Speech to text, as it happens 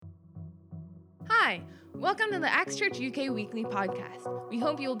Hi, welcome to the Acts Church UK Weekly Podcast. We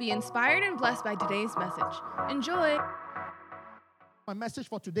hope you will be inspired and blessed by today's message. Enjoy! My message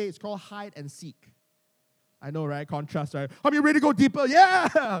for today is called Hide and Seek. I know, right? Contrast, right? Are you ready to go deeper?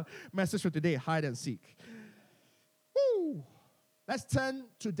 Yeah! Message for today, Hide and Seek. Woo! Let's turn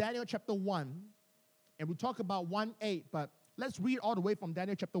to Daniel chapter 1, and we'll talk about 1:8, but let's read all the way from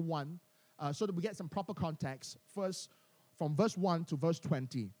Daniel chapter 1 so that we get some proper context. First, from verse 1 to verse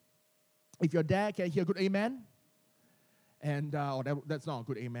 20. If you're there, can you hear a good amen? And that's not a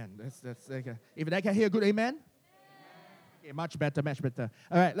good amen. That's okay. If that can hear a good amen? Okay, much better, much better.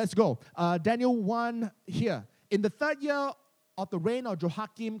 All right, let's go. Daniel 1 here. In the third year of the reign of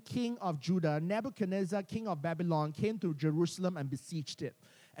Jehoiakim, king of Judah, Nebuchadnezzar, king of Babylon, came to Jerusalem and besieged it.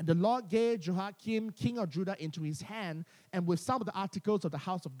 And the Lord gave Jehoiakim, king of Judah, into his hand, and with some of the articles of the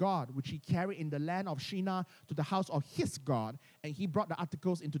house of God, which he carried in the land of Shinar to the house of his God, and he brought the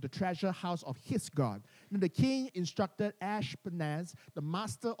articles into the treasure house of his God. Then the king instructed Ashpenaz, the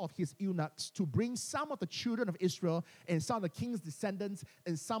master of his eunuchs, to bring some of the children of Israel and some of the king's descendants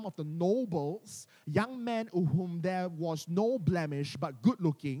and some of the nobles, young men whom there was no blemish but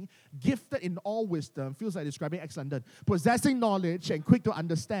good-looking, gifted in all wisdom, feels like describing ex-London, possessing knowledge and quick to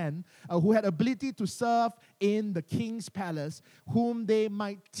understand, who had ability to serve in the king's palace, whom they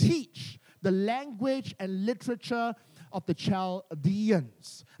might teach the language and literature of the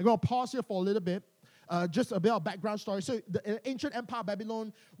Chaldeans. I'm going to pause here for a little bit. Just a bit of background story. So the ancient empire of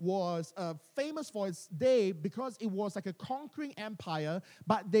Babylon was famous for its day because it was like a conquering empire,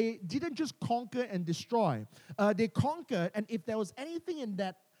 but they didn't just conquer and destroy. They conquered, and if there was anything in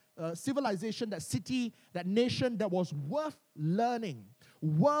that civilization, that city, that nation that was worth learning,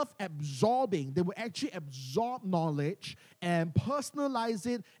 worth absorbing, they would actually absorb knowledge and personalize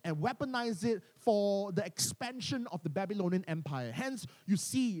it and weaponize it for the expansion of the Babylonian Empire. Hence, you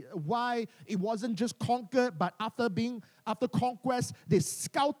see why it wasn't just conquered, but after conquest, they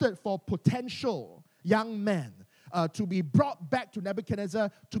scouted for potential young men to be brought back to Nebuchadnezzar,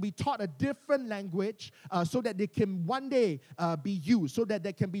 to be taught a different language so that they can one day be used, so that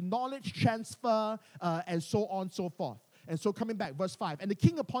there can be knowledge transfer and so on and so forth. And so coming back, verse 5, and the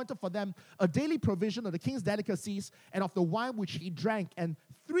king appointed for them a daily provision of the king's delicacies and of the wine which he drank, and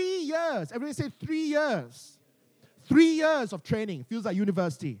 3 years, everybody say 3 years. 3 years of training, feels like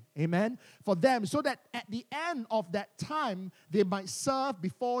university, amen, for them, so that at the end of that time, they might serve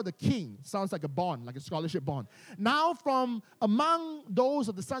before the king. Sounds like a bond, like a scholarship bond. Now from among those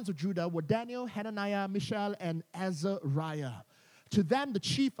of the sons of Judah were Daniel, Hananiah, Mishael, and Azariah. To them, the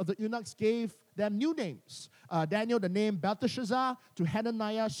chief of the eunuchs gave them new names. Daniel, the name Belteshazzar, to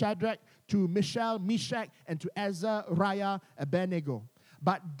Hananiah, Shadrach, to Mishael, Meshach, and to Azariah, Abednego.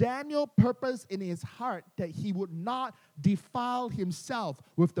 But Daniel purposed in his heart that he would not defile himself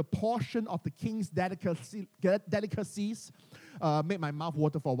with the portion of the king's delicacies, made my mouth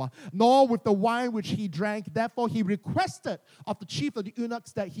water for a while, nor with the wine which he drank. Therefore he requested of the chief of the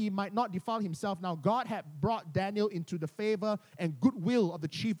eunuchs that he might not defile himself. Now God had brought Daniel into the favor and goodwill of the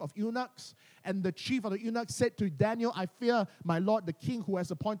chief of eunuchs. And the chief of the eunuchs said to Daniel, I fear my lord the king, who has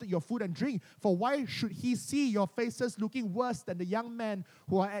appointed your food and drink. For why should he see your faces looking worse than the young men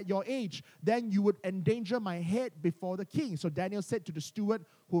who are at your age? Then you would endanger my head before the king. So Daniel said to the steward,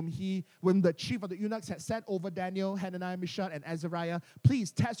 when the chief of the eunuchs had set over Daniel, Hananiah, Mishael, and Azariah,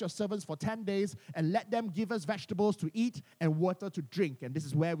 please test your servants for 10 days and let them give us vegetables to eat and water to drink. And this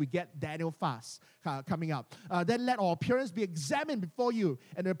is where we get Daniel fast coming up. Then let our appearance be examined before you,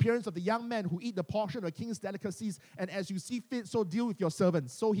 and the appearance of the young men who eat the portion of the king's delicacies, and as you see fit, so deal with your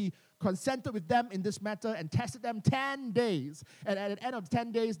servants. So he consented with them in this matter and tested them 10 days. And at the end of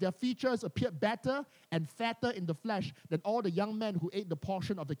 10 days, their features appeared better and fatter in the flesh than all the young men who ate the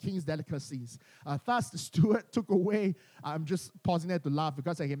portion of the king's delicacies. Thus the steward took away, I'm just pausing there to laugh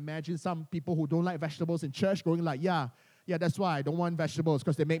because I can imagine some people who don't like vegetables in church going like, yeah, that's why I don't want vegetables,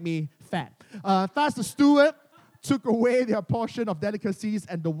 because they make me fat. Thus the steward took away their portion of delicacies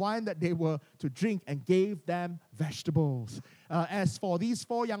and the wine that they were to drink and gave them vegetables. As for these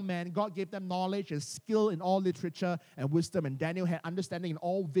 4 young men, God gave them knowledge and skill in all literature and wisdom, and Daniel had understanding in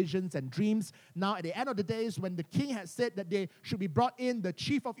all visions and dreams. Now at the end of the days, when the king had said that they should be brought in, the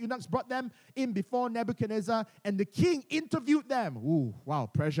chief of eunuchs brought them in before Nebuchadnezzar, and the king interviewed them. Ooh, wow,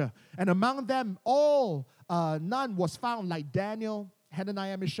 pressure. And among them all, none was found like Daniel,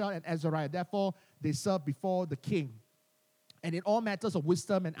 Hananiah, Mishael, and Azariah. Therefore, they served before the king. And in all matters of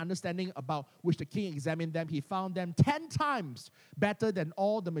wisdom and understanding about which the king examined them, he found them 10 times better than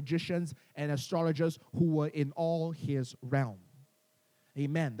all the magicians and astrologers who were in all his realm.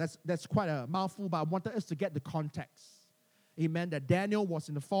 Amen. That's quite a mouthful, but I wanted us to get the context. Amen. That Daniel was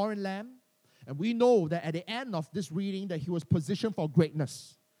in a foreign land, And we know that at the end of this reading that he was positioned for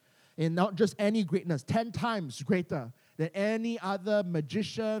greatness. And not just any greatness, 10 times greater than any other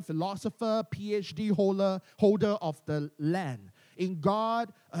magician, philosopher, PhD holder of the land. In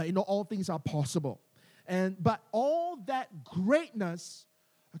God, all things are possible. But all that greatness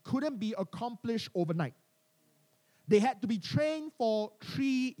couldn't be accomplished overnight. They had to be trained for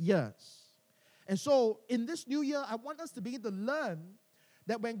 3 years. And so in this new year, I want us to begin to learn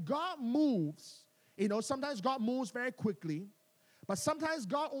that when God moves, sometimes God moves very quickly, but sometimes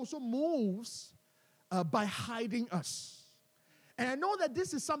God also moves by hiding us. And I know that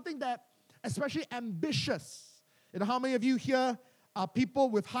this is something that, especially ambitious, how many of you here are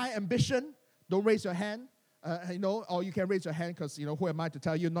people with high ambition? Don't raise your hand, or you can raise your hand because, who am I to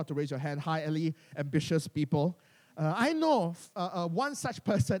tell you not to raise your hand? Highly ambitious people. I know one such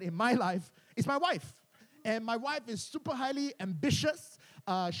person in my life is my wife. And my wife is super highly ambitious.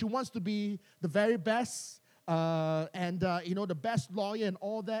 She wants to be the very best the best lawyer and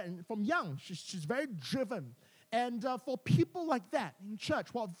all that. And from young, she's very driven. And for people like that in church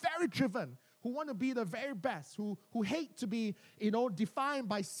who are very driven, who want to be the very best, who hate to be, defined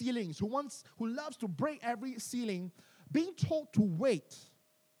by ceilings, who loves to break every ceiling, being told to wait,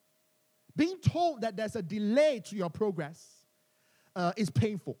 being told that there's a delay to your progress is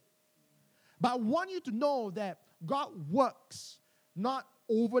painful. But I want you to know that God works not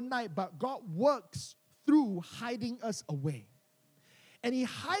overnight, but God works through hiding us away. And He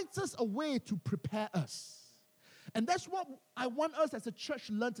hides us away to prepare us. And that's what I want us as a church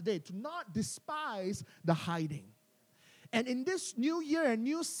to learn today, to not despise the hiding. And in this new year and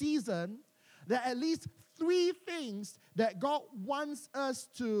new season, there are at least 3 things that God wants us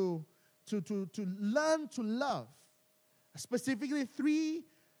to learn to love. Specifically, 3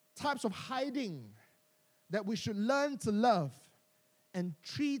 types of hiding that we should learn to love, and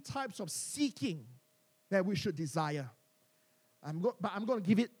 3 types of seeking that we should desire. But I'm going to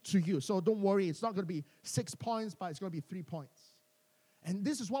give it to you, so don't worry. It's not going to be 6 points, but it's going to be 3 points. And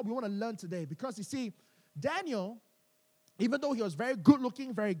this is what we want to learn today, because you see, Daniel, even though he was very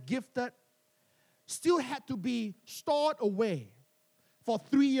good-looking, very gifted, still had to be stored away for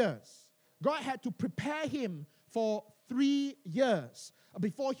 3 years. God had to prepare him for 3 years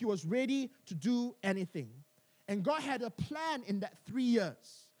before he was ready to do anything. And God had a plan in that 3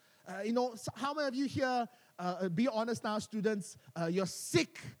 years. How many of you here, be honest now, students, you're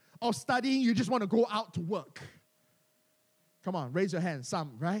sick of studying, you just want to go out to work? Come on, raise your hand,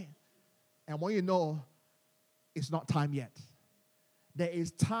 some, right? And I want you to know, it's not time yet. There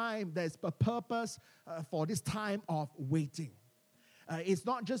is time, there's a purpose for this time of waiting. It's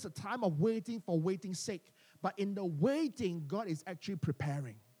not just a time of waiting for waiting's sake, but in the waiting, God is actually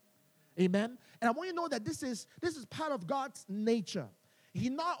preparing. Amen? And I want you to know that this is part of God's nature. He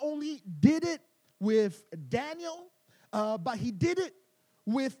not only did it with Daniel, but he did it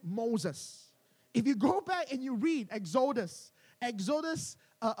with Moses. If you go back and you read Exodus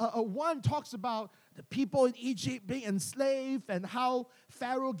 1 talks about the people in Egypt being enslaved and how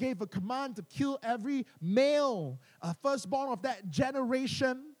Pharaoh gave a command to kill every male firstborn of that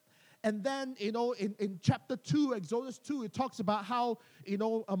generation. And then, in chapter 2, Exodus 2, it talks about how,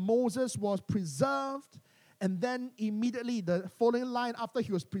 Moses was preserved. And then immediately the following line, after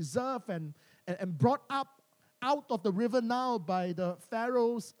he was preserved and brought up out of the river Nile by the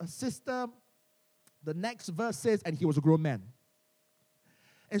Pharaoh's sister, the next verse says, and he was a grown man.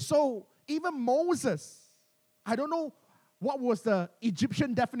 And so even Moses, I don't know what was the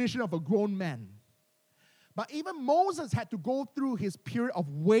Egyptian definition of a grown man, but even Moses had to go through his period of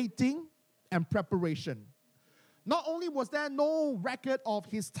waiting and preparation. Not only was there no record of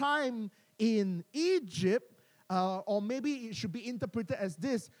his time in Egypt, or maybe it should be interpreted as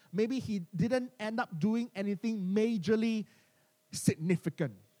this, maybe he didn't end up doing anything majorly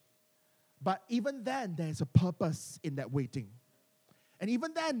significant. But even then, there's a purpose in that waiting. And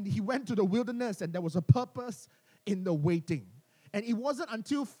even then, he went to the wilderness and there was a purpose in the waiting. And it wasn't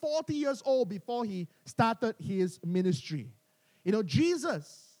until 40 years old before he started his ministry.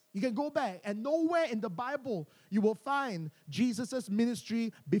 Jesus, you can go back and nowhere in the Bible you will find Jesus'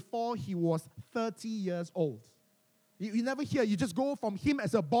 ministry before he was 30 years old. You never hear. You just go from him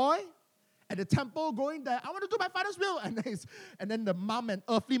as a boy at the temple going there, I want to do my Father's will. And then the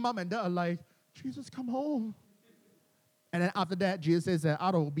earthly mom and dad are like, Jesus, come home. And then after that, Jesus says that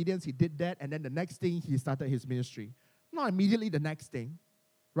out of obedience, he did that. And then the next thing, he started his ministry. Not immediately the next thing,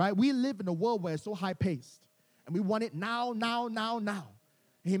 right? We live in a world where it's so high-paced. And we want it now.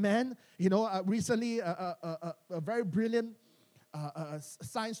 Amen? Recently, a very brilliant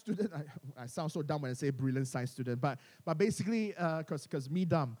science student. I sound so dumb when I say brilliant science student, but basically, because me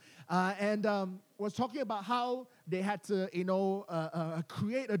dumb, and was talking about how they had to,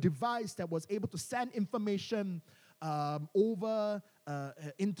 create a device that was able to send information over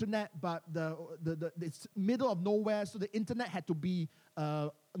internet, but it's middle of nowhere, so the internet had to be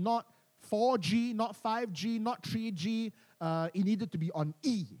not 4G, not 5G, not 3G. It needed to be on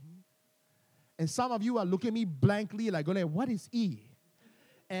E. And some of you are looking at me blankly, like going, what is E?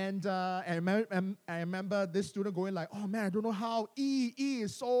 And I remember this student going like, oh man, I don't know how E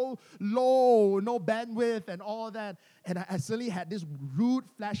is so low, no bandwidth and all that. And I suddenly had this rude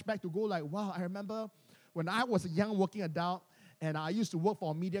flashback to go like, wow, I remember when I was a young working adult, and I used to work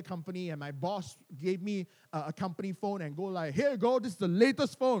for a media company, and my boss gave me a company phone and go like, here you go, this is the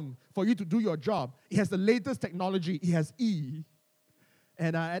latest phone for you to do your job. It has the latest technology. It has E.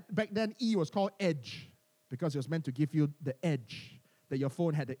 And back then, E was called Edge because it was meant to give you the edge that your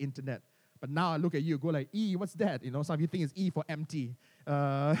phone had the internet. But now I look at you, go like, E, what's that? Some of you think it's E for empty.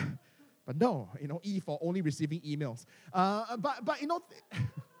 But no, E for only receiving emails. But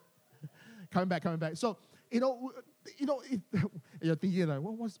coming back. So, if you're thinking like,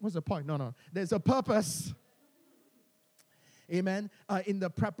 what's the point? No. There's a purpose. Amen. In the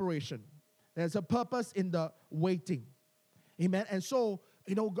preparation. There's a purpose in the waiting. Amen. And so,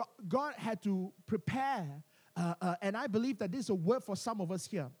 God had to prepare. And I believe that this is a word for some of us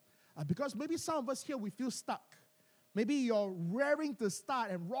here. Because maybe some of us here, we feel stuck. Maybe you're raring to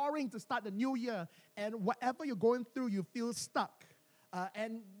start and roaring to start the new year. And whatever you're going through, you feel stuck.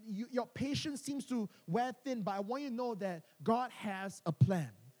 And your patience seems to wear thin. But I want you to know that God has a plan.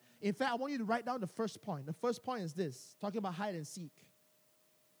 In fact, I want you to write down the first point. The first point is this, talking about hide and seek.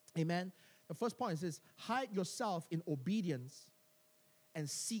 Amen. The first point is this: hide yourself in obedience and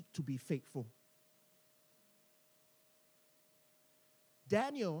seek to be faithful.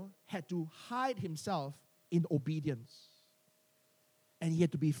 Daniel had to hide himself in obedience, and he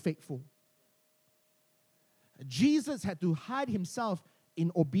had to be faithful. Jesus had to hide himself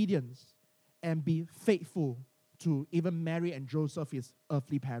in obedience and be faithful to even Mary and Joseph, his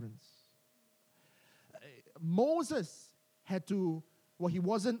earthly parents. Moses had to, he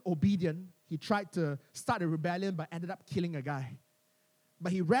wasn't obedient. He tried to start a rebellion but ended up killing a guy.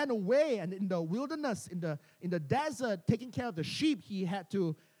 But he ran away, and in the wilderness, in the desert, taking care of the sheep, he had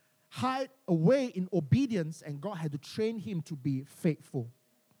to hide away in obedience, and God had to train him to be faithful.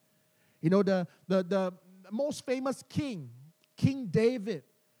 The most famous king, King David,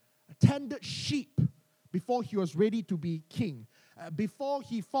 tended sheep before he was ready to be king. Before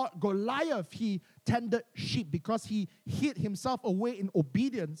he fought Goliath, he tended sheep because he hid himself away in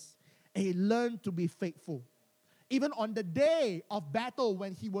obedience, and he learned to be faithful. Even on the day of battle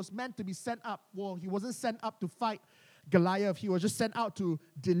when he was meant to be sent up, he wasn't sent up to fight Goliath. He was just sent out to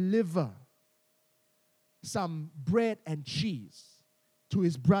deliver some bread and cheese to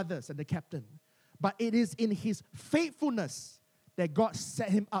his brothers and the captain. But it is in his faithfulness that God set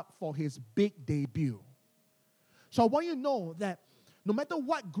him up for his big debut. So I want you to know that no matter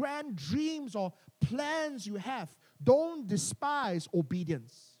what grand dreams or plans you have, don't despise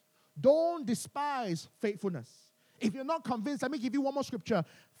obedience. Don't despise faithfulness. If you're not convinced, let me give you one more scripture.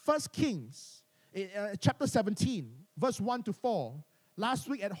 1 Kings, chapter 17, verse 1 to 4. Last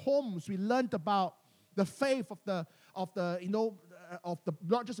week at Homes, we learned about the faith of the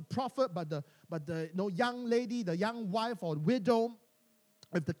not just a prophet, but the young lady, the young wife or widow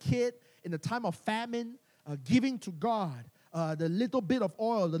with the kid in the time of famine, giving to God the little bit of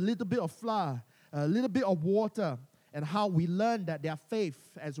oil, the little bit of flour, a little bit of water, and how we learned that their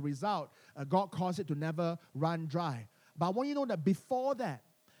faith, as a result, God caused it to never run dry. But I want you to know that before that,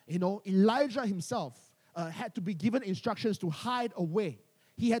 Elijah himself had to be given instructions to hide away.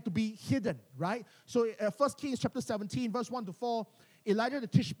 He had to be hidden, right? So 1 Kings chapter 17, verse 1 to 4, Elijah the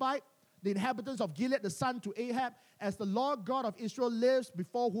Tishbite, the inhabitants of Gilead, the son to Ahab, as the Lord God of Israel lives,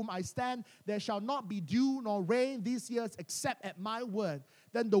 before whom I stand, there shall not be dew nor rain these years except at my word.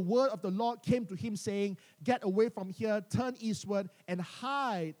 Then the word of the Lord came to him, saying, get away from here, turn eastward, and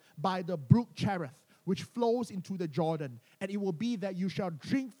hide by the brook Cherith, which flows into the Jordan. And it will be that you shall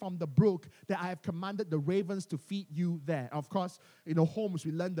drink from the brook that I have commanded the ravens to feed you there. Of course, Homes,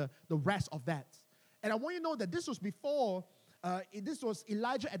 we learn the rest of that. And I want you to know that this was before, this was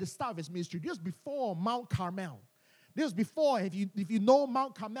Elijah at the start of his ministry. This was before Mount Carmel. This was before, if you know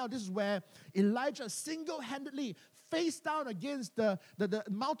Mount Carmel, this is where Elijah single-handedly faced down against the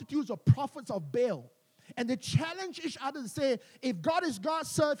multitudes of prophets of Baal. And they challenge each other to say, if God is God,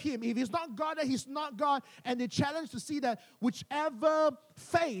 serve him. If he's not God, then he's not God. And they challenge to see that whichever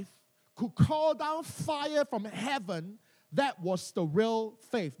faith could call down fire from heaven That was the real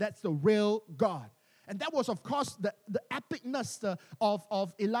faith. That's the real God. And that was, of course, the epicness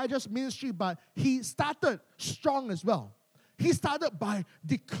of Elijah's ministry, but he started strong as well. He started by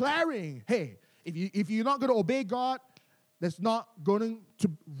declaring, hey, if you're not going to obey God, there's not going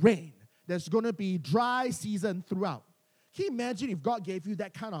to rain. There's going to be dry season throughout. Can you imagine if God gave you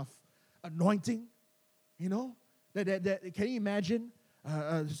that kind of anointing? You know? Can you imagine?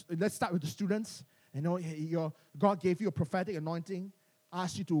 Let's start with the students. You know, God gave you a prophetic anointing,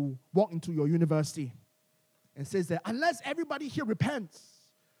 asked you to walk into your university, and says that unless everybody here repents,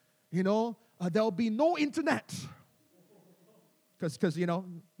 you know, there will be no internet. Because, you know,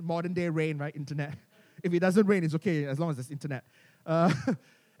 modern day rain, right? Internet. If it doesn't rain, it's okay as long as there's internet.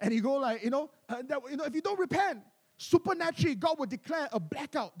 And you go like, if you don't repent, supernaturally, God will declare a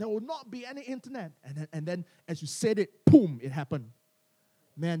blackout. There will not be any internet. And then as you said it, boom, it happened.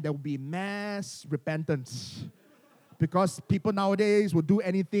 Man, there will be mass repentance. Because people nowadays will do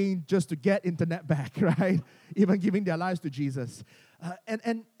anything just to get internet back, right? Even giving their lives to Jesus.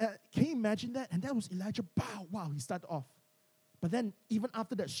 Can you imagine that? And that was Elijah. Wow, he started off. But then, even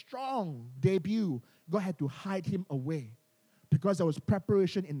after that strong debut, God had to hide him away because there was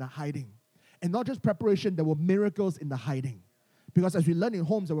preparation in the hiding. And not just preparation, there were miracles in the hiding. Because as we learn in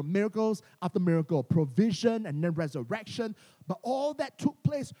homes, there were miracles after miracle, provision and then resurrection. But all that took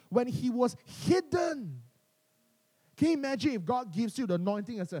place when he was hidden. Can you imagine if God gives you the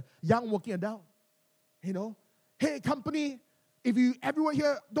anointing as a young working adult? You know, hey, company, if everyone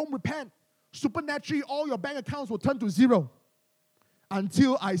here don't repent, supernaturally all your bank accounts will turn to zero.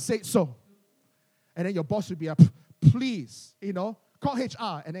 Until I say so. And then your boss will be like, please, you know, call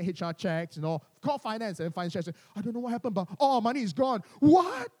HR. And then HR checks, you know, call finance. And then finance checks, I don't know what happened, but money is gone.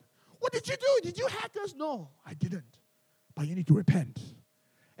 What? What did you do? Did you hack us? No, I didn't. But you need to repent.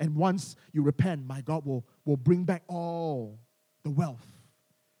 And once you repent, my God will bring back all the wealth.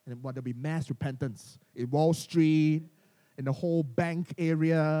 And then there'll be mass repentance in Wall Street, in the whole bank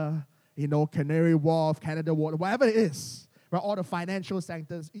area, you know, Canary Wharf, Canada Water, whatever it is. Right, all the financial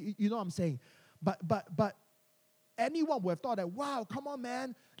sectors, you know what I'm saying? But anyone would have thought that, wow, come on,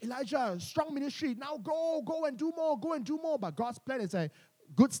 man, Elijah, strong ministry, now go and do more. But God's plan is a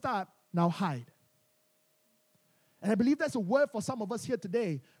good start, now hide. And I believe that's a word for some of us here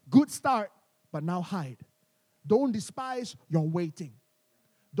today. Good start, but now hide. Don't despise your waiting.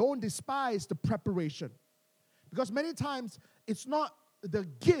 Don't despise the preparation. Because many times, it's not the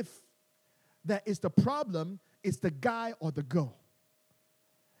gift that is the problem, it's the guy or the girl.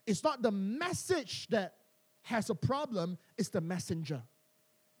 It's not the message that has a problem, it's the messenger.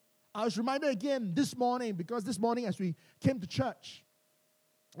 I was reminded again this morning, because this morning as we came to church,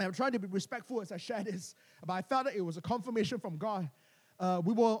 and I'm trying to be respectful as I share this, but I felt that it was a confirmation from God.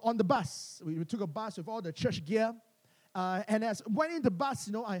 We were on the bus. We took a bus with all the church gear. And as I went in the bus,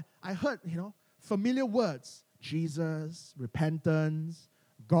 you know, I heard, you know, familiar words. Jesus, repentance,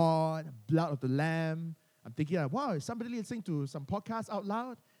 God, blood of the Lamb. I'm thinking, like, wow, is somebody listening to some podcast out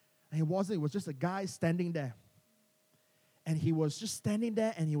loud? And it wasn't. It was just a guy standing there. And he was just standing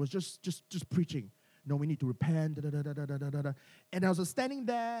there, and he was just preaching. No, we need to repent. Da, da, da, da, da, da, da. And I was standing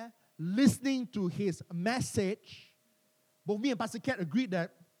there, listening to his message. Both me and Pastor Kat agreed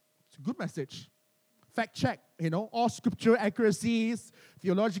that it's a good message. Fact check, you know, all scriptural accuracies,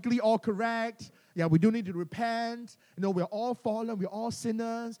 theologically all correct. Yeah, we do need to repent. You know, we're all fallen, we're all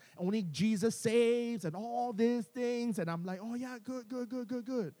sinners. Only Jesus saves and all these things. And I'm like, oh yeah,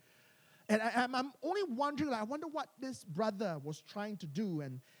 good. And I'm only wondering, like, I wonder what this brother was trying to do.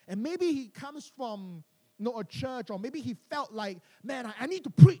 And maybe he comes from, you know, a church, or maybe he felt like, man, I need to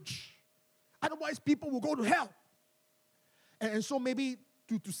preach. Otherwise, people will go to hell. And so maybe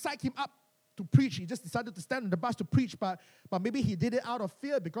to psych him up to preach, he just decided to stand on the bus to preach, but maybe he did it out of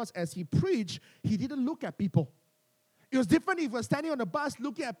fear, because as he preached, he didn't look at people. It was different if he was standing on the bus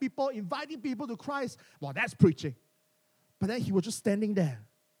looking at people, inviting people to Christ. Well, that's preaching. But then he was just standing there,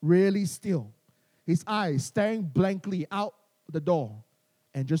 really still, his eyes staring blankly out the door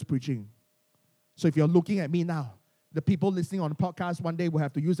and just preaching. So if you're looking at me now, the people listening on the podcast one day will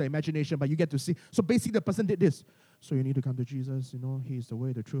have to use their imagination, but you get to see. So basically the person did this. So you need to come to Jesus, you know, He's the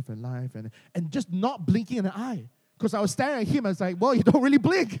way, the truth, and life. And just not blinking an eye. Because I was staring at him, I was like, well, you don't really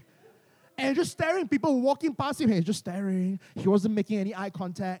blink. And just staring, people were walking past him, he's just staring. He wasn't making any eye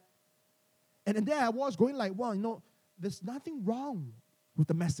contact. And then there I was going like, well, you know, there's nothing wrong with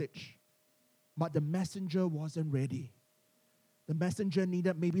the message. But the messenger wasn't ready. The messenger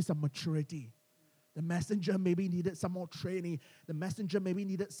needed maybe some maturity. The messenger maybe needed some more training. The messenger maybe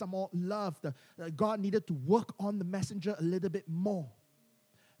needed some more love. God needed to work on the messenger a little bit more.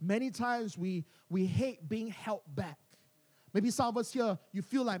 Many times we hate being held back. Maybe some of us here, you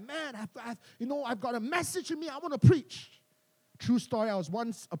feel like, man, I've got a message in me. I want to preach. True story, I was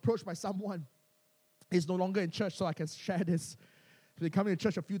once approached by someone. He's no longer in church, so I can share this. He's been coming to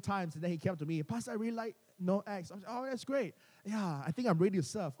church a few times, and then he came up to me, Pastor, I really like No Acts. I was like, oh, that's great. Yeah, I think I'm ready to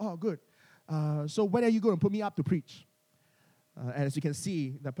serve. Oh, good. So when are you going to put me up to preach? And as you can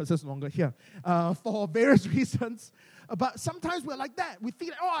see, that person's no longer here for various reasons. But sometimes we're like that. We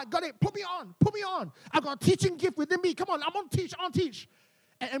think, oh, I got it. Put me on. I've got a teaching gift within me. Come on, I want to teach.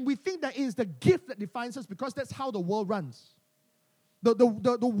 And we think that is the gift that defines us because that's how the world runs. The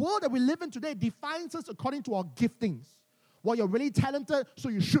world that we live in today defines us according to our giftings. Well, you're really talented, so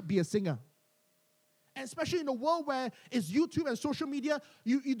you should be a singer. And especially in a world where it's YouTube and social media,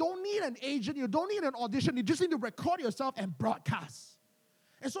 you don't need an agent, you don't need an audition, you just need to record yourself and broadcast.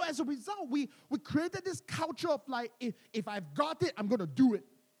 And so as a result, we created this culture of like, if I've got it, I'm going to do it.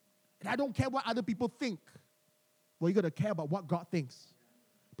 And I don't care what other people think. Well, you're going to care about what God thinks.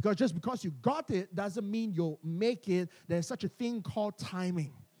 Because just because you got it doesn't mean you'll make it. There's such a thing called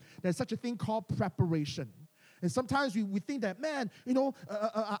timing. There's such a thing called preparation. And sometimes we think that, man,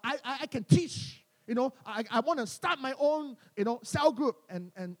 I can teach. I want to start my own, cell group.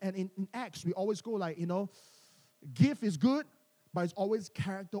 And in Acts, we always go like, gift is good, but it's always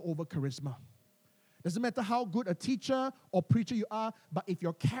character over charisma. Doesn't matter how good a teacher or preacher you are, but if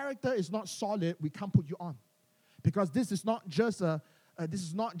your character is not solid, we can't put you on. Because this is not just I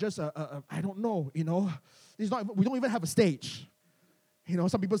don't know, we don't even have a stage.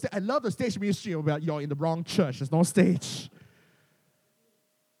 Some people say, I love the stage ministry, but you're in the wrong church. There's no stage.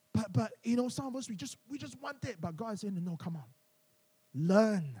 But some of us, we just want it. But God is saying, no, come on.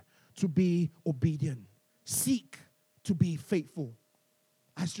 Learn to be obedient. Seek to be faithful.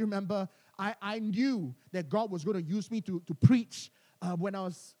 I still remember, I knew that God was going to use me to preach when I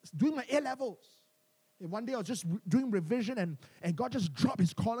was doing my A-levels. And one day I was just doing revision and God just dropped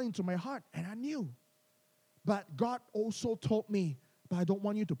His calling into my heart. And I knew. But God also told me, but I don't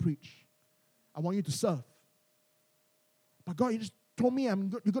want you to preach. I want you to serve. But God, you just told me you're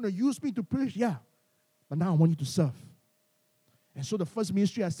going to use me to preach. Yeah. But now I want you to serve. And so the first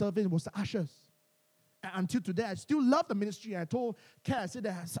ministry I served in was the ushers. And until today, I still love the ministry. I told Kat, I said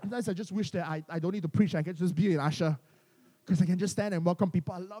that sometimes I just wish that I don't need to preach. I can just be an usher. Because I can just stand and welcome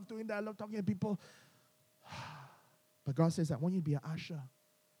people. I love doing that. I love talking to people. But God says, I want you to be an usher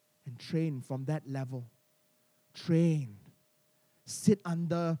and train from that level. Train. Sit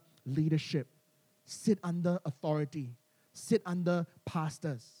under leadership. Sit under authority. Sit under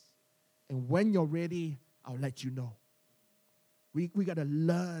pastors. And when you're ready, I'll let you know. We got to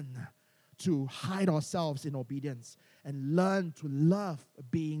learn to hide ourselves in obedience and learn to love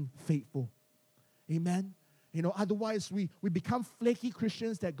being faithful. Amen? Otherwise we become flaky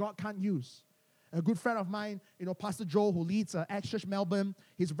Christians that God can't use. A good friend of mine, Pastor Joel, who leads Acts Church Melbourne,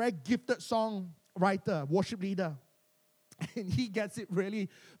 he's a very gifted song writer, worship leader. And he gets it really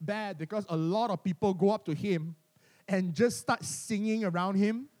bad because a lot of people go up to him and just start singing around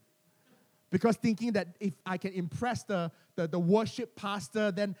him because thinking that if I can impress the worship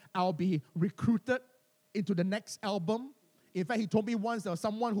pastor, then I'll be recruited into the next album. In fact, he told me once there was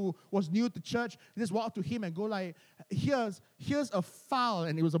someone who was new to church, he just walked up to him and go like, here's a file,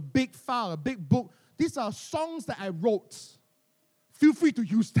 and it was a big file, a big book. These are songs that I wrote. Feel free to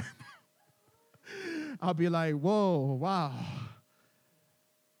use them. I'll be like, whoa, wow.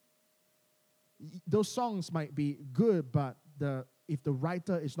 Those songs might be good, but if the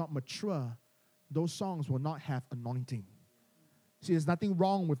writer is not mature, those songs will not have anointing. See, there's nothing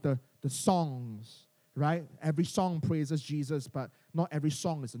wrong with the songs, right? Every song praises Jesus, but not every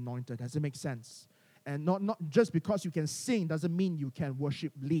song is anointed. Does it make sense? And not just because you can sing doesn't mean you can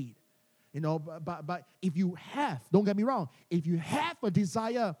worship lead. But if you have, don't get me wrong, if you have a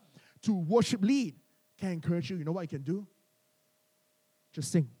desire to worship lead, can I encourage you, you know what you can do?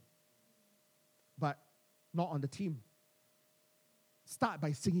 Just sing. But not on the team. Start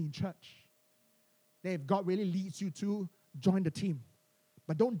by singing in church. Then if God really leads you to, join the team.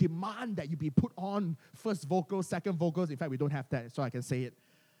 But don't demand that you be put on first vocals, second vocals. In fact, we don't have that, so I can say it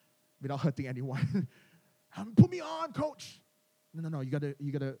without hurting anyone. Put me on, coach. No. You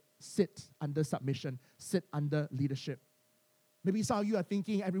gotta sit under submission, sit under leadership. Maybe some of you are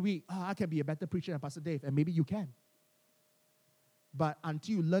thinking every week, I can be a better preacher than Pastor Dave, and maybe you can. But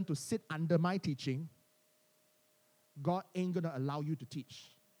until you learn to sit under my teaching, God ain't gonna allow you to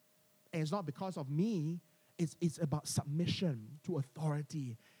teach. And it's not because of me. It's about submission to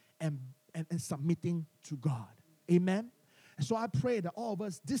authority and submitting to God. Amen? And so I pray that all of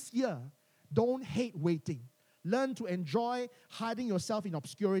us this year don't hate waiting. Learn to enjoy hiding yourself in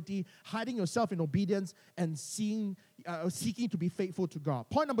obscurity, hiding yourself in obedience, and seeking to be faithful to God.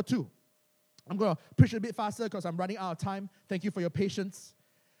 Point number 2. I'm going to preach a bit faster because I'm running out of time. Thank you for your patience.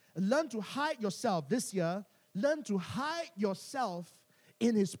 Learn to hide yourself this year. Learn to hide yourself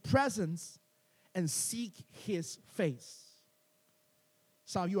in His presence and seek His face.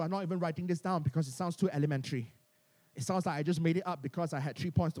 Some of you are not even writing this down because it sounds too elementary. It sounds like I just made it up because I had 3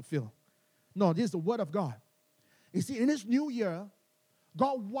 points to fill. No, this is the Word of God. You see, in this new year,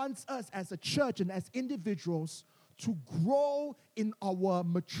 God wants us as a church and as individuals to grow in our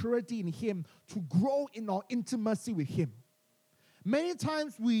maturity in Him, to grow in our intimacy with Him. Many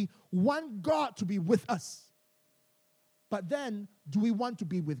times we want God to be with us, but then do we want to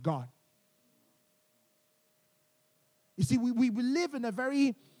be with God? You see, we live in a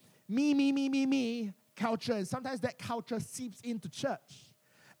very me culture, and sometimes that culture seeps into church.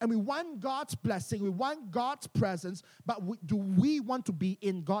 And we want God's blessing, we want God's presence, but do we want to be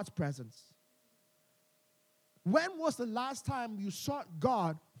in God's presence? When was the last time you sought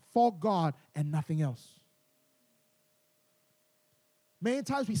God for God and nothing else? Many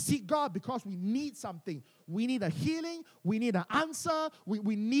times we seek God because we need something. We need a healing. We need an answer.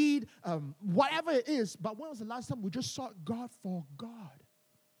 We need whatever it is. But when was the last time we just sought God for God?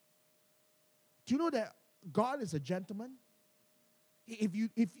 Do you know that God is a gentleman?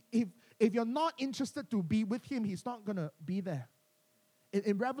 If you're not interested to be with Him, He's not going to be there.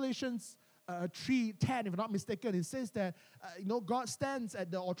 In Revelations 3:10, if I'm not mistaken, it says that God stands at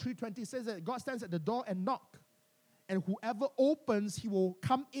or 3:20 says that God stands at the door and knock. And whoever opens, He will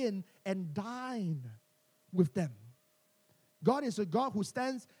come in and dine with them. God is a God who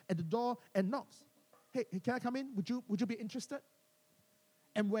stands at the door and knocks. Hey, can I come in? Would you be interested?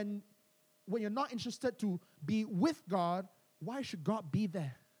 And when you're not interested to be with God, why should God be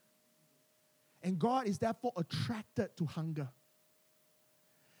there? And God is therefore attracted to hunger.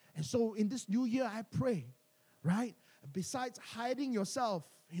 And so in this new year, I pray, right? Besides hiding yourself,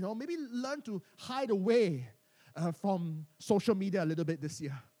 maybe learn to hide away from social media a little bit this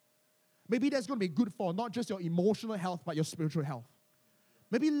year. Maybe that's going to be good for not just your emotional health, but your spiritual health.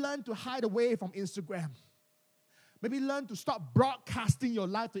 Maybe learn to hide away from Instagram. Maybe learn to stop broadcasting your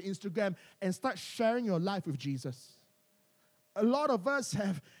life to Instagram and start sharing your life with Jesus. A lot of us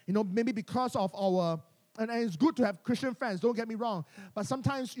have, maybe because of our, and it's good to have Christian friends, don't get me wrong, but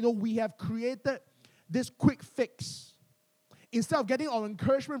sometimes, we have created this quick fix. Instead of getting our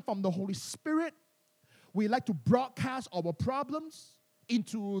encouragement from the Holy Spirit, we like to broadcast our problems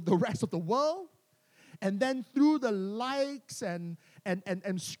into the rest of the world. And then through the likes and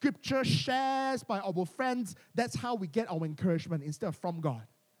scripture shares by our friends, that's how we get our encouragement instead of from God.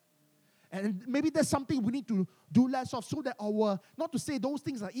 And maybe there's something we need to do less of so that not to say those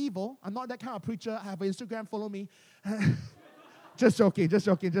things are evil. I'm not that kind of preacher. I have an Instagram, follow me. Just joking,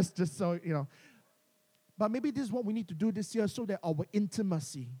 just so, But maybe this is what we need to do this year so that our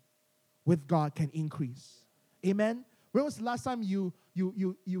intimacy with God can increase. Amen? When was the last time you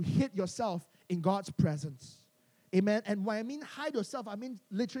hid yourself in God's presence? Amen? And when I mean hide yourself, I mean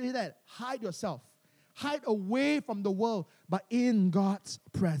literally that. Hide yourself. Hide away from the world, but in God's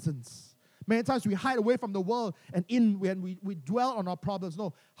presence. Many times we hide away from the world and when we dwell on our problems.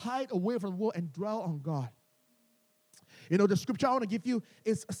 No, hide away from the world and dwell on God. The scripture I want to give you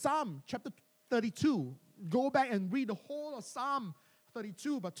is Psalm chapter 32. Go back and read the whole of Psalm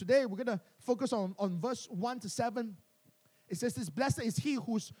 32. But today we're going to focus on verse 1 to 7. It says this: blessed is he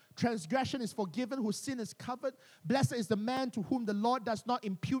whose transgression is forgiven, whose sin is covered. Blessed is the man to whom the Lord does not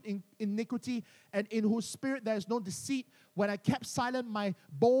impute iniquity, and in whose spirit there is no deceit. When I kept silent, my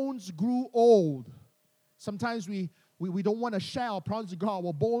bones grew old. Sometimes we don't want to share our problems with God.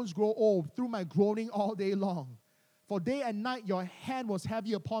 Our bones grow old through my groaning all day long. For day and night your hand was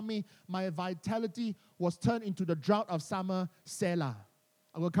heavy upon me. My vitality was turned into the drought of summer, Selah.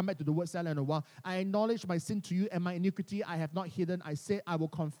 I will come back to the word Selah in a while. I acknowledge my sin to you, and my iniquity I have not hidden. I said, I will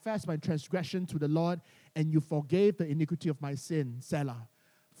confess my transgression to the Lord, and you forgave the iniquity of my sin, Selah.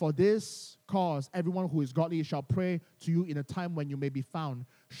 For this cause, everyone who is godly shall pray to you in a time when you may be found.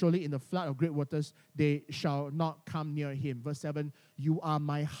 Surely in the flood of great waters, they shall not come near him. Verse 7, you are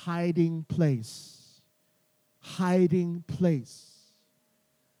my hiding place. Hiding place.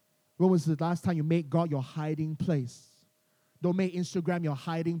 When was the last time you made God your hiding place? Don't make Instagram your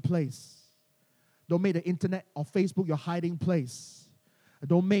hiding place. Don't make the internet or Facebook your hiding place.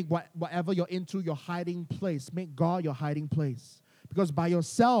 Don't make whatever you're into your hiding place. Make God your hiding place. Because by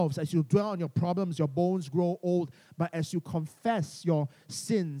yourselves, as you dwell on your problems, your bones grow old. But as you confess your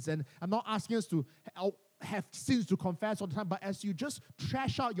sins, and I'm not asking us to have sins to confess all the time, but as you just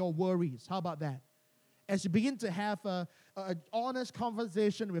trash out your worries, how about that? as you begin to have an honest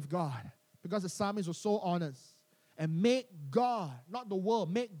conversation with God, because the psalmist was so honest, and make God, not the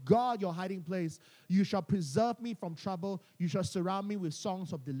world, make God your hiding place. You shall preserve me from trouble. You shall surround me with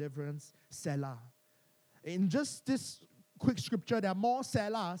songs of deliverance. Selah. In just this quick scripture, there are more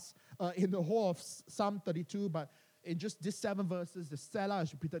Selahs in the whole of Psalm 32, but in just these 7 verses, the Selah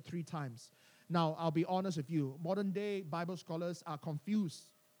is repeated 3 times. Now, I'll be honest with you. Modern day Bible scholars are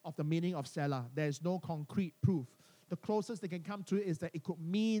confused of the meaning of Selah. There is no concrete proof. The closest they can come to it is that it could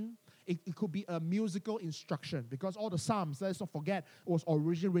mean, it could be a musical instruction, because all the Psalms, let's not forget, was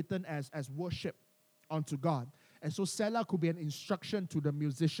originally written as worship unto God. And so Selah could be an instruction to the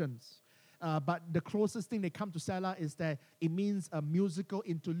musicians. But the closest thing they come to Selah is that it means a musical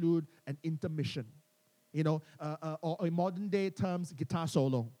interlude and intermission. Or in modern day terms, guitar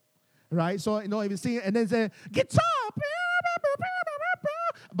solo. Right? So, if you sing it and then say, guitar!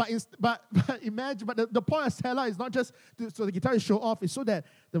 But imagine, the point of Selah is not just so the guitar is show off, it's so that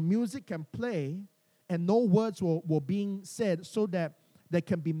the music can play and no words were being said, so that there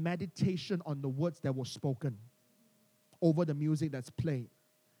can be meditation on the words that were spoken over the music that's played.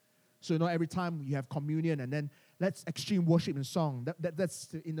 So, every time you have communion and then let's exchange worship and song. That's,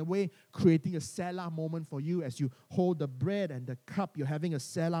 in a way, creating a Selah moment for you as you hold the bread and the cup. You're having a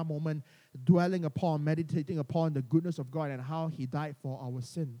Selah moment, dwelling upon, meditating upon the goodness of God and how He died for our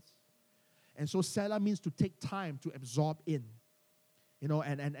sins. And so Selah means to take time to absorb in,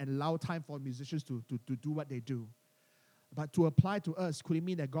 and allow time for musicians to do what they do. But to apply to us, could it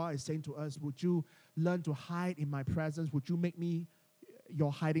mean that God is saying to us, would you learn to hide in my presence? Would you make me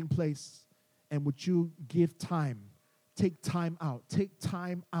your hiding place? And would you give time, take time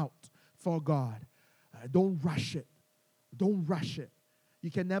out for God? Don't rush it. Don't rush it. You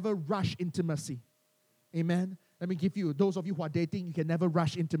can never rush intimacy. Amen? Let me give you, those of you who are dating, you can never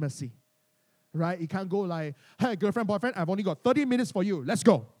rush intimacy. Right? You can't go like, hey, girlfriend, boyfriend, I've only got 30 minutes for you. Let's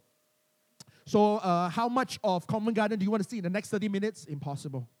go. So how much of Common Garden do you want to see in the next 30 minutes?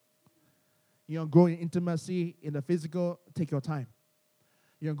 Impossible. Grow in intimacy in the physical, take your time.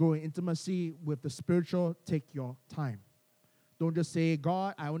 Grow in intimacy with the spiritual, take your time. Don't just say,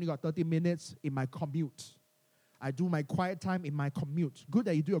 God, I only got 30 minutes in my commute. I do my quiet time in my commute. Good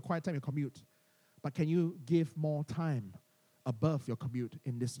that you do your quiet time in your commute. But can you give more time above your commute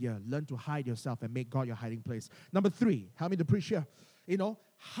in this year? Learn to hide yourself and make God your hiding place. Number 3, help me to preach here.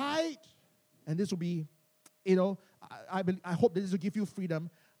 Hide, and this will be, I hope this will give you freedom.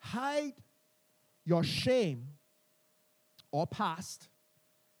 Hide your shame or past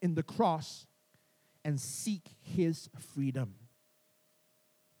in the cross and seek His freedom.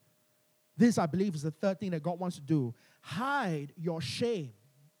 This, I believe, is the 3rd thing that God wants to do. Hide your shame.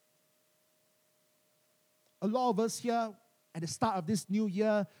 A lot of us here at the start of this new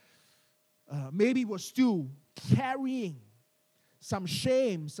year, maybe we're still carrying some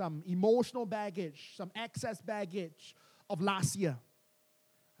shame, some emotional baggage, some excess baggage of last year.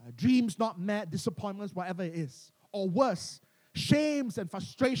 Dreams not met, disappointments, whatever it is. Or worse, shames and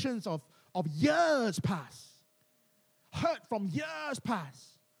frustrations of years past. Hurt from years past.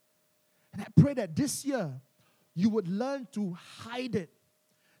 And I pray that this year, you would learn to hide it.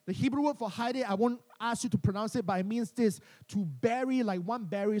 The Hebrew word for hide it, I won't ask you to pronounce it, but it means this: to bury, like one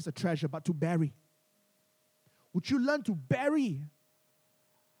buries a treasure, but to bury. Would you learn to bury?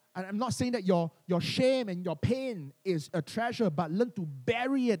 And I'm not saying that your shame and your pain is a treasure, but learn to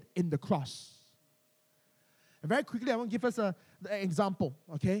bury it in the cross. And very quickly, I want to give us an example,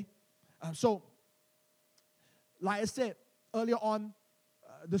 okay? So, like I said earlier on,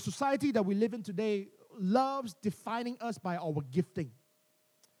 the society that we live in today loves defining us by our gifting.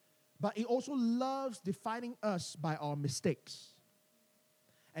 But it also loves defining us by our mistakes.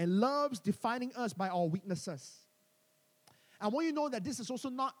 And loves defining us by our weaknesses. I want you to know that this is also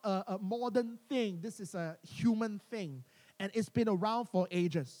not a modern thing. This is a human thing. And it's been around for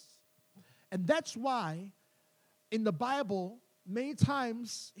ages. And that's why in the Bible, many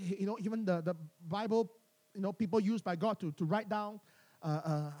times, even the Bible, people used by God to write down,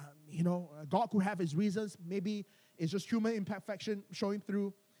 God could have His reasons. Maybe it's just human imperfection showing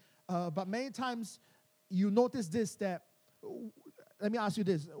through. But many times you notice this, that, let me ask you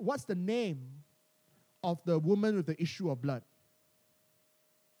this. What's the name of the woman with the issue of blood?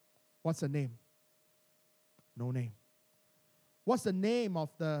 What's the name? No name. What's the name of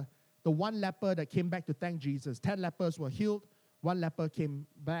the one leper that came back to thank Jesus? 10 lepers were healed. One leper came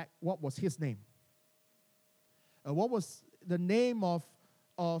back. What was his name? What was the name of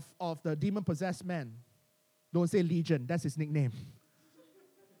the demon-possessed man? Don't say Legion. That's his nickname.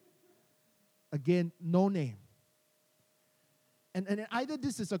 Again, no name. And either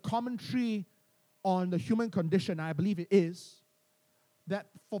this is a commentary on the human condition, I believe it is, that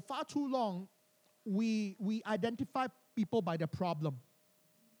for far too long, we identify people by their problem.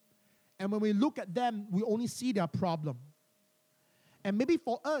 And when we look at them, we only see their problem. And maybe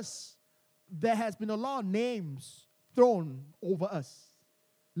for us, there has been a lot of names thrown over us,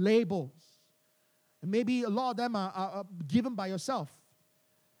 labels. And maybe a lot of them are given by yourself.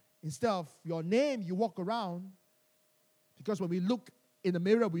 Instead of your name, you walk around. Because when we look in the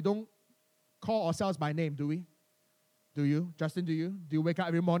mirror, we don't call ourselves by name, do we? Do you? Justin, do you? Do you wake up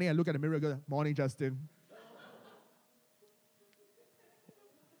every morning and look at the mirror and go, "Morning, Justin"?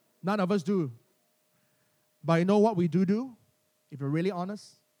 None of us do. But you know what we do? If you're really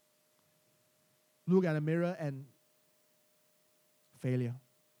honest, look at the mirror and failure,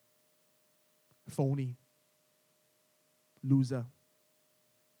 phony, loser.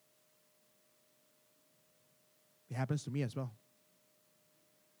 It happens to me as well.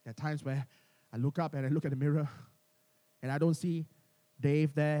 There are times where I look up and I look at the mirror and I don't see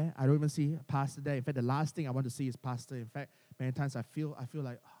Dave there. I don't even see Pastor there. In fact, the last thing I want to see is Pastor. In fact, many times I feel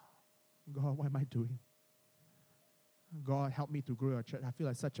like, oh, God, what am I doing? God, help me to grow a church. I feel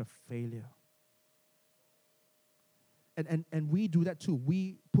like such a failure. And we do that too.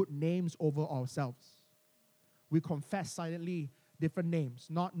 We put names over ourselves. We confess silently different names,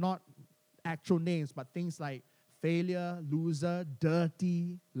 not actual names, but things like failure, loser,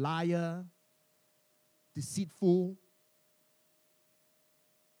 dirty, liar, deceitful.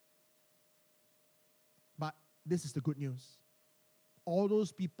 But this is the good news. All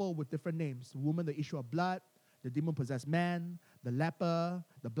those people with different names, the woman, the issue of blood, the demon-possessed man, the leper,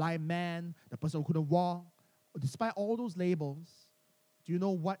 the blind man, the person who couldn't walk, despite all those labels, do you know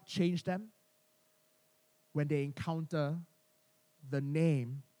what changed them? When they encounter the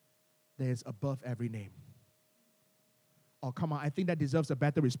name that is above every name. Oh, come on, I think that deserves a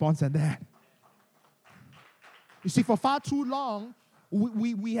better response than that. You see, for far too long,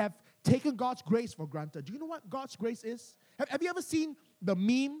 we have taken God's grace for granted. Do you know what God's grace is? Have you ever seen the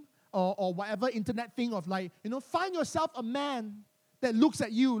meme or whatever internet thing of like, find yourself a man that looks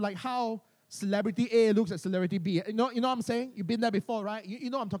at you like how celebrity A looks at celebrity B. You know what I'm saying? You've been there before, right? You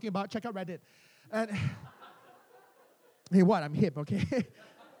know what I'm talking about. Check out Reddit. And hey, what? I'm hip, okay?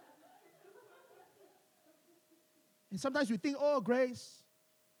 And sometimes we think, oh, grace.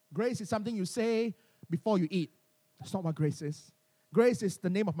 Grace is something you say before you eat. That's not what grace is. Grace is the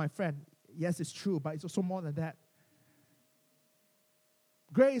name of my friend. Yes, it's true, but it's also more than that.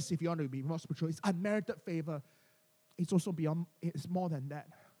 Grace, if you want to be more spiritual, is unmerited favor. It's also beyond, it's more than that.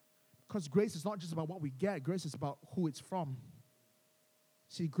 Because grace is not just about what we get. Grace is about who it's from.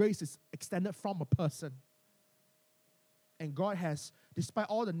 See, grace is extended from a person. And God has, despite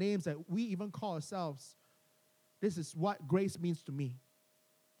all the names that we even call ourselves, this is what grace means to me,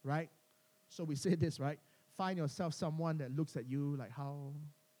 right? So we say this, right? Find yourself someone that looks at you like how,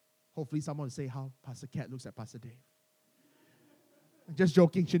 hopefully someone will say how Pastor Kat looks at Pastor Dave. I'm just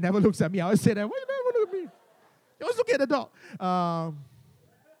joking, she never looks at me. I always say that, why you never look at me? You always look at the dog.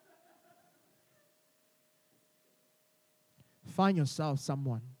 Find yourself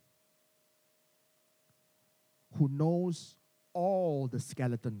someone who knows all the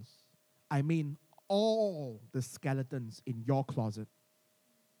skeletons. I mean, all the skeletons in your closet.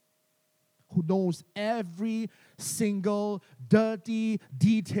 Who knows every single dirty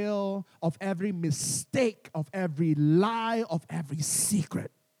detail of every mistake, of every lie, of every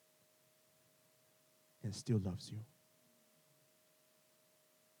secret, and still loves you.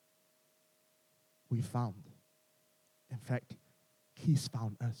 We found. In fact, He's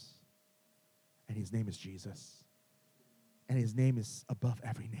found us. And His name is Jesus. And His name is above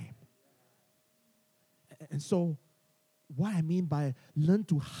every name. And so, what I mean by learn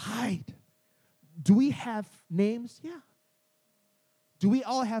to hide. Do we have names? Yeah. Do we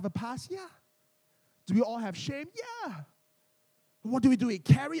all have a past? Yeah. Do we all have shame? Yeah. What do? We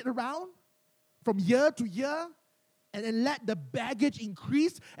carry it around from year to year and then let the baggage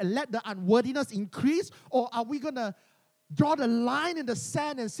increase and let the unworthiness increase? Or are we going to draw the line in the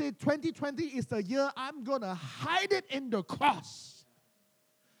sand and say 2020 is the year I'm going to hide it in the cross?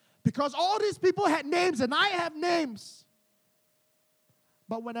 Because all these people had names and I have names.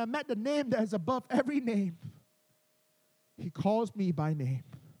 But when I met the name that is above every name, He calls me by name.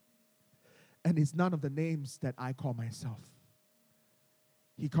 And it's none of the names that I call myself.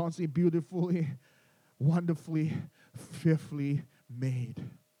 He calls me beautifully, wonderfully, fearfully made.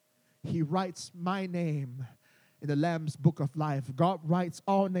 He writes my name in the Lamb's book of life. God writes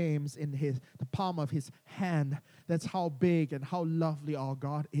all names in the palm of His hand. That's how big and how lovely our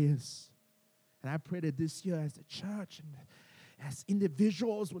God is. And I pray that this year as a church as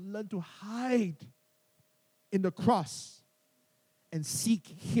individuals will learn to hide in the cross and seek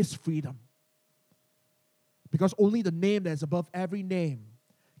His freedom. Because only the name that is above every name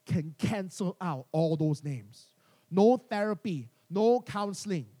can cancel out all those names. No therapy, no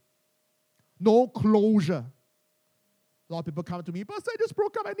counseling, no closure. A lot of people come to me, Pastor, I just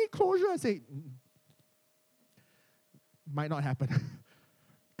broke up, I need closure. I say, might not happen,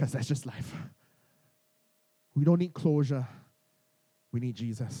 because that's just life. We don't need closure. We need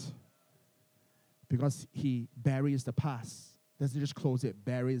Jesus. Because He buries the past. Doesn't just close it,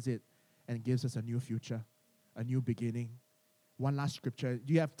 buries it, and gives us a new future, a new beginning. One last scripture.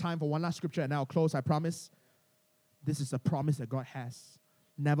 Do you have time for one last scripture? And I'll close, I promise. This is a promise that God has.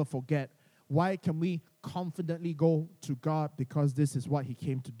 Never forget. Why can we confidently go to God? Because this is what He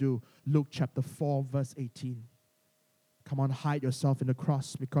came to do. Luke chapter 4, verse 18. Come on, hide yourself in the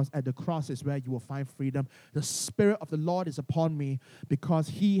cross, because at the cross is where you will find freedom. The Spirit of the Lord is upon me, because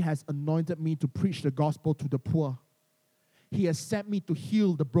He has anointed me to preach the gospel to the poor. He has sent me to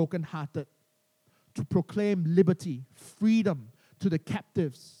heal the brokenhearted, to proclaim liberty, freedom to the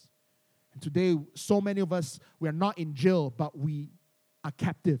captives. And today, so many of us, we are not in jail, but we are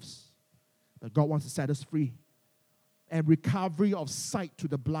captives. But God wants to set us free. And recovery of sight to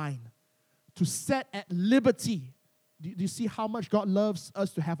the blind. To set at liberty. Do you see how much God loves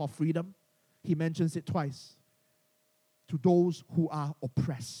us to have our freedom? He mentions it twice. To those who are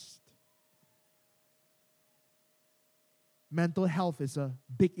oppressed. Mental health is a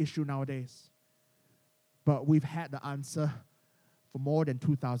big issue nowadays. But we've had the answer for more than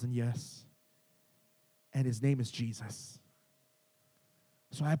 2,000 years. And His name is Jesus.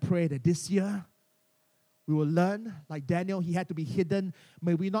 So I pray that this year, we will learn, like Daniel, he had to be hidden.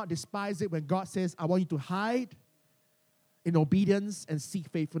 May we not despise it when God says, I want you to hide in obedience and seek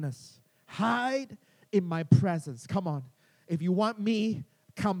faithfulness. Hide in my presence. Come on. If you want me,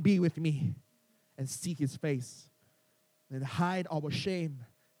 come be with me and seek His face. Then hide our shame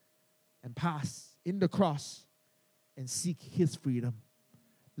and pass in the cross and seek His freedom.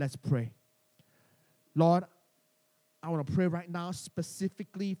 Let's pray. Lord, I want to pray right now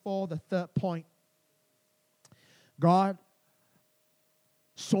specifically for the third point. God,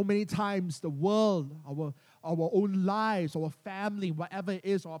 so many times the world, our own lives, our family, whatever it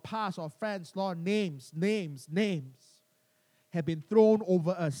is, our past, our friends, Lord, names have been thrown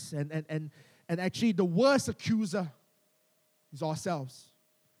over us. And actually the worst accuser is ourselves.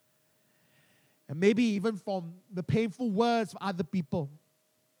 And maybe even from the painful words of other people,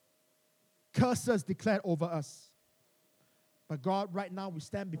 curses declared over us. But God, right now we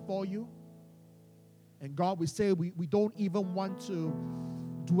stand before you. And God, we say we don't even want to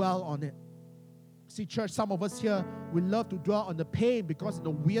dwell on it. See, church, some of us here, we love to dwell on the pain because in a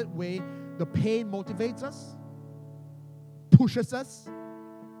weird way, the pain motivates us, pushes us,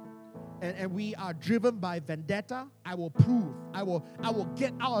 and we are driven by vendetta. I will prove. I will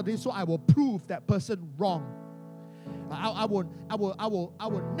get out of this, so I will prove that person wrong. I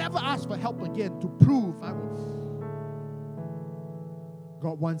will never ask for help again to prove.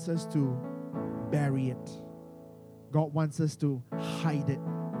 God wants us to bury it. God wants us to hide it.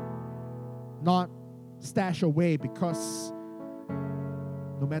 Not stash away, because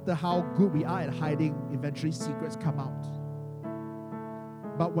no matter how good we are at hiding, eventually secrets come out.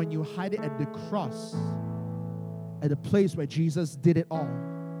 But when you hide it at the cross, at the place where Jesus did it all,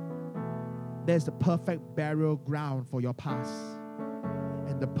 there's the perfect burial ground for your past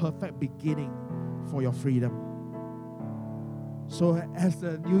and the perfect beginning for your freedom. So as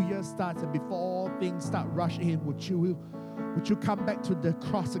the new year starts and before all things start rushing in, would you come back to the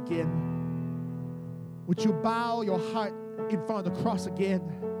cross again? Would you bow your heart in front of the cross again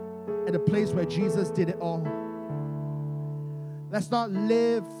at the place where Jesus did it all? Let's not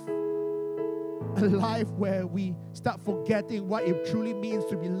live a life where we start forgetting what it truly means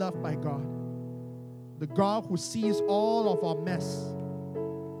to be loved by God. The God who sees all of our mess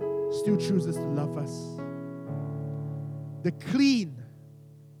still chooses to love us. The clean,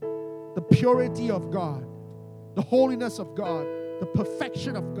 the purity of God, the holiness of God, the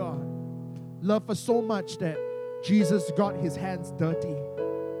perfection of God, love us so much that Jesus got His hands dirty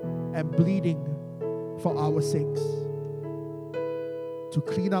and bleeding for our sakes to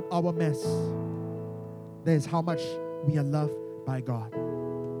clean up our mess. That is how much we are loved by God.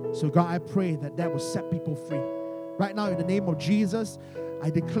 So God, I pray that will set people free. Right now, in the name of Jesus,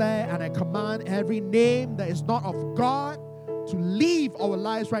 I declare and I command every name that is not of God to leave our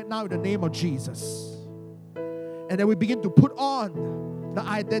lives right now in the name of Jesus. And then we begin to put on the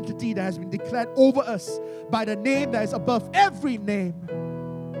identity that has been declared over us by the name that is above every name.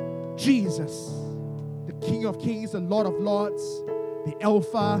 Jesus, the King of Kings and Lord of Lords, the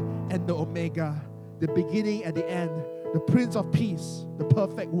Alpha and the Omega, the beginning and the end, the Prince of Peace, the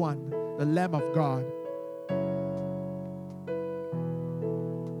perfect one, the Lamb of God.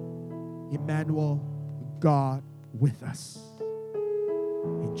 Emmanuel, God with us.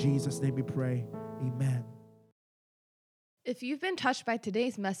 In Jesus' name we pray. Amen. If you've been touched by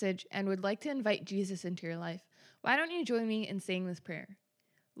today's message and would like to invite Jesus into your life, why don't you join me in saying this prayer?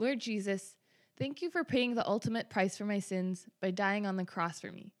 Lord Jesus, thank you for paying the ultimate price for my sins by dying on the cross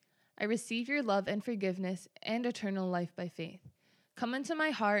for me. I receive your love and forgiveness and eternal life by faith. Come into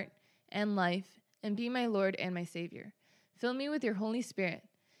my heart and life and be my Lord and my Savior. Fill me with your Holy Spirit.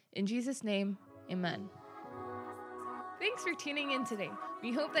 In Jesus' name, amen. Thanks for tuning in today.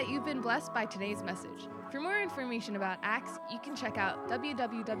 We hope that you've been blessed by today's message. For more information about Acts, you can check out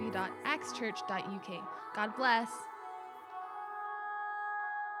www.actschurch.uk. God bless.